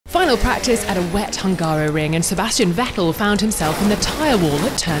Final practice at a wet Hungaroring, and Sebastian Vettel found himself in the tyre wall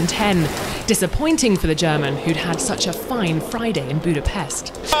at turn 10. Disappointing for the German, who'd had such a fine Friday in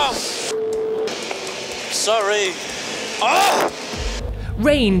Budapest. Oh. Sorry. Oh.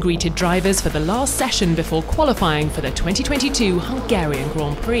 Rain greeted drivers for the last session before qualifying for the 2022 Hungarian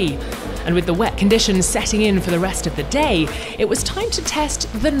Grand Prix. And with the wet conditions setting in for the rest of the day, it was time to test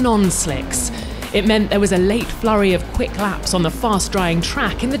the non-slicks. It meant there was a late flurry of quick laps on the fast-drying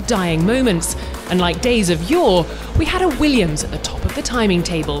track in the dying moments. And like days of yore, we had a Williams at the top of the timing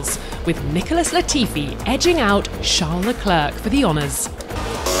tables, with Nicholas Latifi edging out Charles Leclerc for the honours.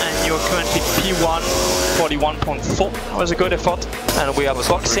 And you're currently P1, 41.4. That was a good effort. And we are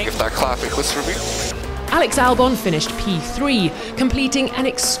boxing. Alex Albon finished P3, completing an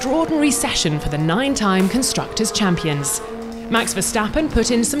extraordinary session for the 9-time Constructors' Champions. Max Verstappen put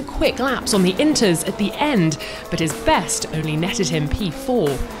in some quick laps on the Inters at the end, but his best only netted him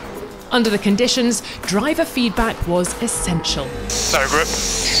P4. Under the conditions, driver feedback was essential. No grip,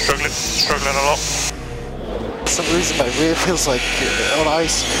 struggling a lot. For some reason my rear feels like on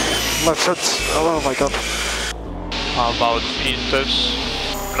ice. My foot, oh my god. How about Inters?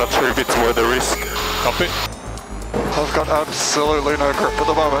 Not sure if it's worth the risk. Copy. I've got absolutely no grip at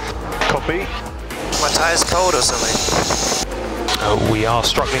the moment. Copy. My tire's cold or something. We are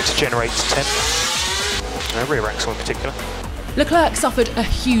struggling to generate temp. Rear axle in particular. Leclerc suffered a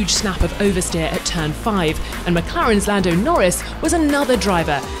huge snap of oversteer at turn 5, and McLaren's Lando Norris was another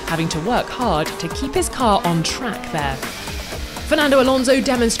driver, having to work hard to keep his car on track there. Fernando Alonso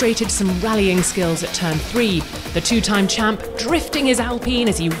demonstrated some rallying skills at turn 3, the two-time champ drifting his Alpine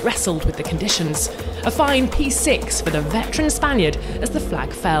as he wrestled with the conditions. A fine P6 for the veteran Spaniard as the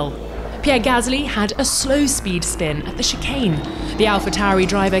flag fell. Pierre Gasly had a slow speed spin at the chicane, the AlphaTauri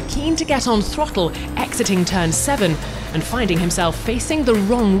driver keen to get on throttle, exiting turn 7 and finding himself facing the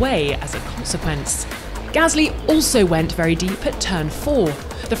wrong way as a consequence. Gasly also went very deep at turn 4,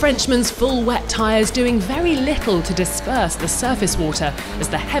 the Frenchman's full wet tyres doing very little to disperse the surface water as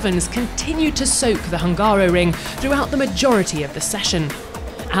the heavens continued to soak the Hungaroring throughout the majority of the session.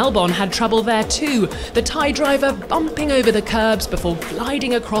 Albon had trouble there too, the Thai driver bumping over the curbs before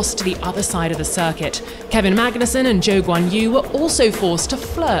gliding across to the other side of the circuit. Kevin Magnussen and Zhou Guanyu were also forced to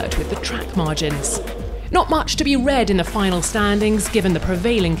flirt with the track margins. Not much to be read in the final standings given the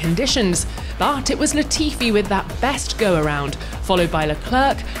prevailing conditions, but it was Latifi with that best go-around, followed by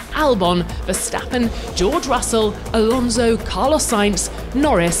Leclerc, Albon, Verstappen, George Russell, Alonso, Carlos Sainz,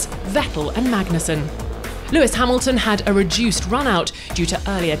 Norris, Vettel and Magnussen. Lewis Hamilton had a reduced run-out due to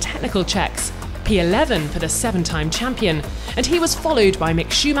earlier technical checks, P11 for the 7-time champion, and he was followed by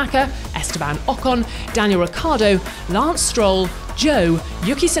Mick Schumacher, Esteban Ocon, Daniel Ricciardo, Lance Stroll, Zhou,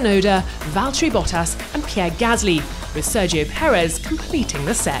 Yuki Tsunoda, Valtteri Bottas and Pierre Gasly, with Sergio Perez completing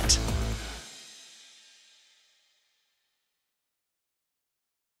the set.